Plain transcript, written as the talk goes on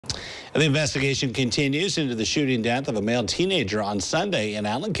The investigation continues into the shooting death of a male teenager on Sunday in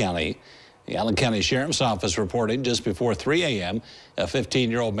Allen County. The Allen County Sheriff's Office reporting just before 3 a.m. a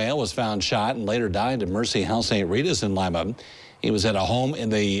 15-year-old male was found shot and later died at Mercy House St. Rita's in Lima. He was at a home in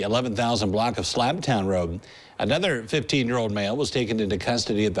the 11,000 block of Slabtown Road. Another 15-year-old male was taken into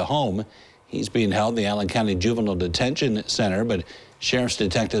custody at the home. He's being held in the Allen County Juvenile Detention Center, but sheriff's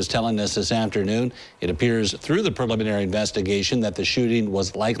detectives telling us this afternoon it appears through the preliminary investigation that the shooting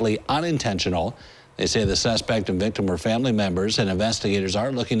was likely unintentional. They say the suspect and victim were family members, and investigators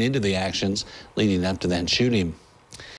are looking into the actions leading up to that shooting.